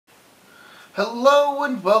Hello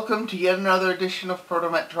and welcome to yet another edition of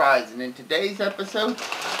ProtoMet Tries, and in today's episode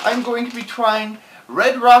I'm going to be trying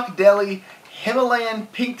Red Rock Deli Himalayan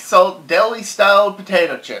pink salt deli style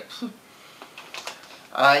potato chips.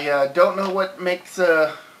 I don't know what makes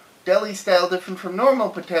deli style different from normal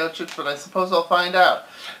potato chips, but I suppose I'll find out.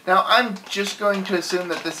 Now I'm just going to assume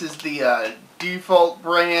that this is the default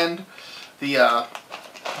brand, the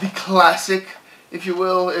classic, if you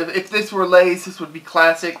will. If this were Lay's, this would be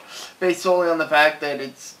classic, based solely on the fact that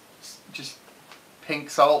it's just pink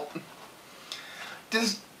salt.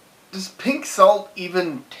 Does pink salt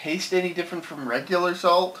even taste any different from regular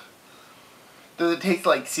salt? Does it taste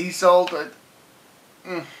like sea salt?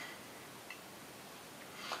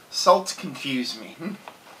 Salts confuse me.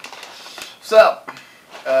 So,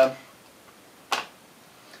 this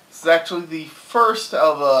is actually the first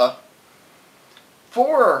of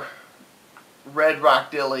 4 Red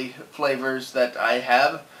Rock Deli flavors that I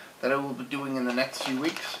have that I will be doing in the next few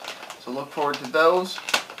weeks. So look forward to those.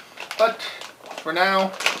 But for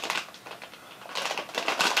now,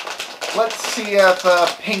 let's see if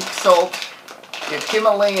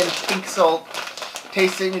Himalayan pink salt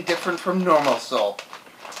tastes any different from normal salt.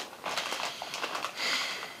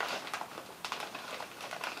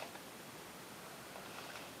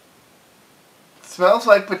 Smells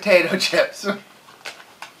like potato chips.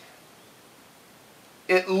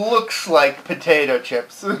 It looks like potato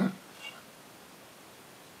chips.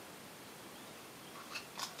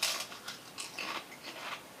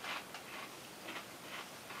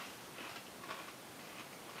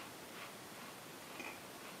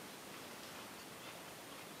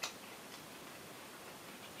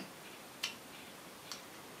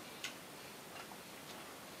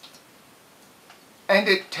 And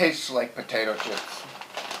it tastes like potato chips.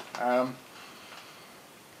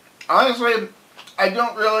 Honestly, I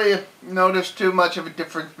don't really notice too much of a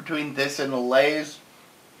difference between this and the Lay's,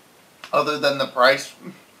 other than the price.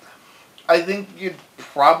 I think you'd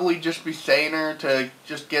probably just be saner to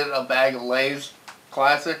just get a bag of Lay's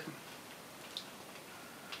Classic.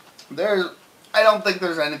 I don't think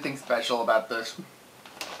there's anything special about this.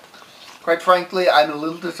 Quite frankly, I'm a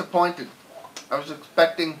little disappointed. I was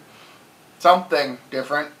expecting something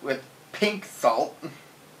different with pink salt.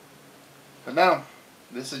 But no,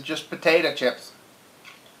 this is just potato chips.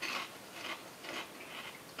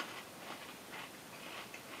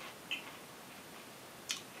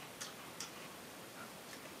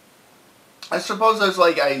 I suppose there's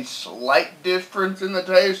like a slight difference in the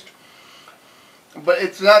taste, but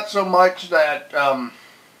it's not so much that I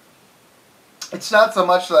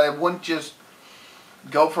wouldn't just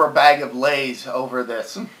go for a bag of Lay's over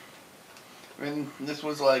this. I mean, this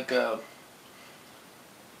was like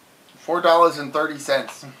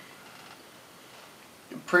 $4.30.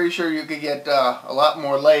 I'm pretty sure you could get a lot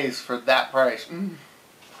more Lay's for that price.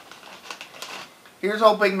 Here's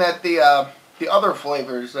hoping that the other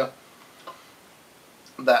flavors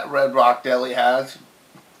that Red Rock Deli has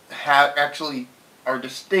actually are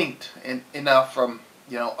distinct enough from,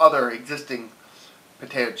 you know, other existing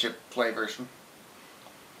potato chip flavors.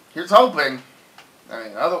 Here's hoping. I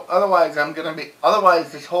mean, otherwise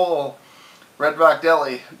this whole Red Rock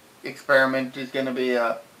Deli experiment is gonna be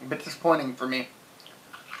a bit disappointing for me.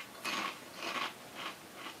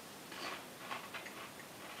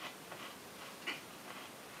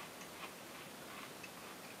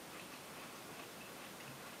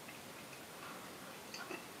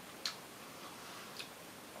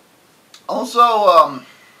 Also,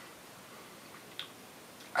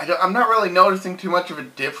 I'm not really noticing too much of a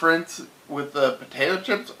difference with the potato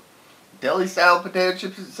chips, deli style potato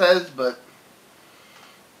chips it says, but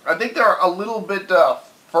I think they're a little bit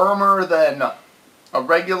firmer than a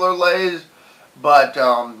regular Lay's, but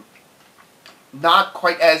not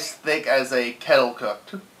quite as thick as a kettle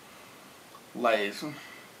cooked Lay's.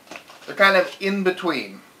 They're kind of in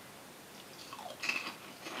between.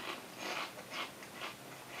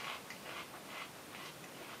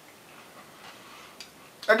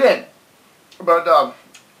 Again, but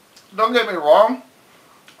don't get me wrong,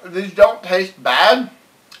 these don't taste bad.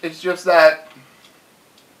 It's just that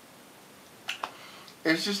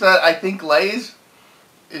I think Lay's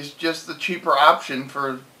is just the cheaper option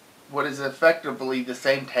for what is effectively the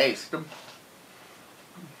same taste.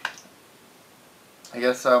 I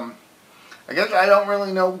guess I don't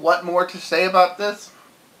really know what more to say about this,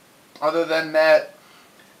 other than that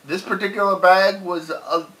this particular bag was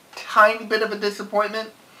a tiny bit of a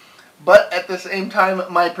disappointment. But at the same time,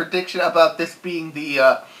 my prediction about this being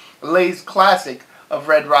the Lay's Classic of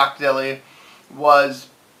Red Rock Deli was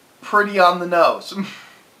pretty on the nose.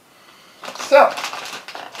 So,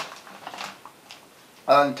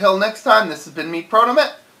 Until next time, this has been me,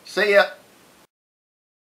 ProtoMet. See ya.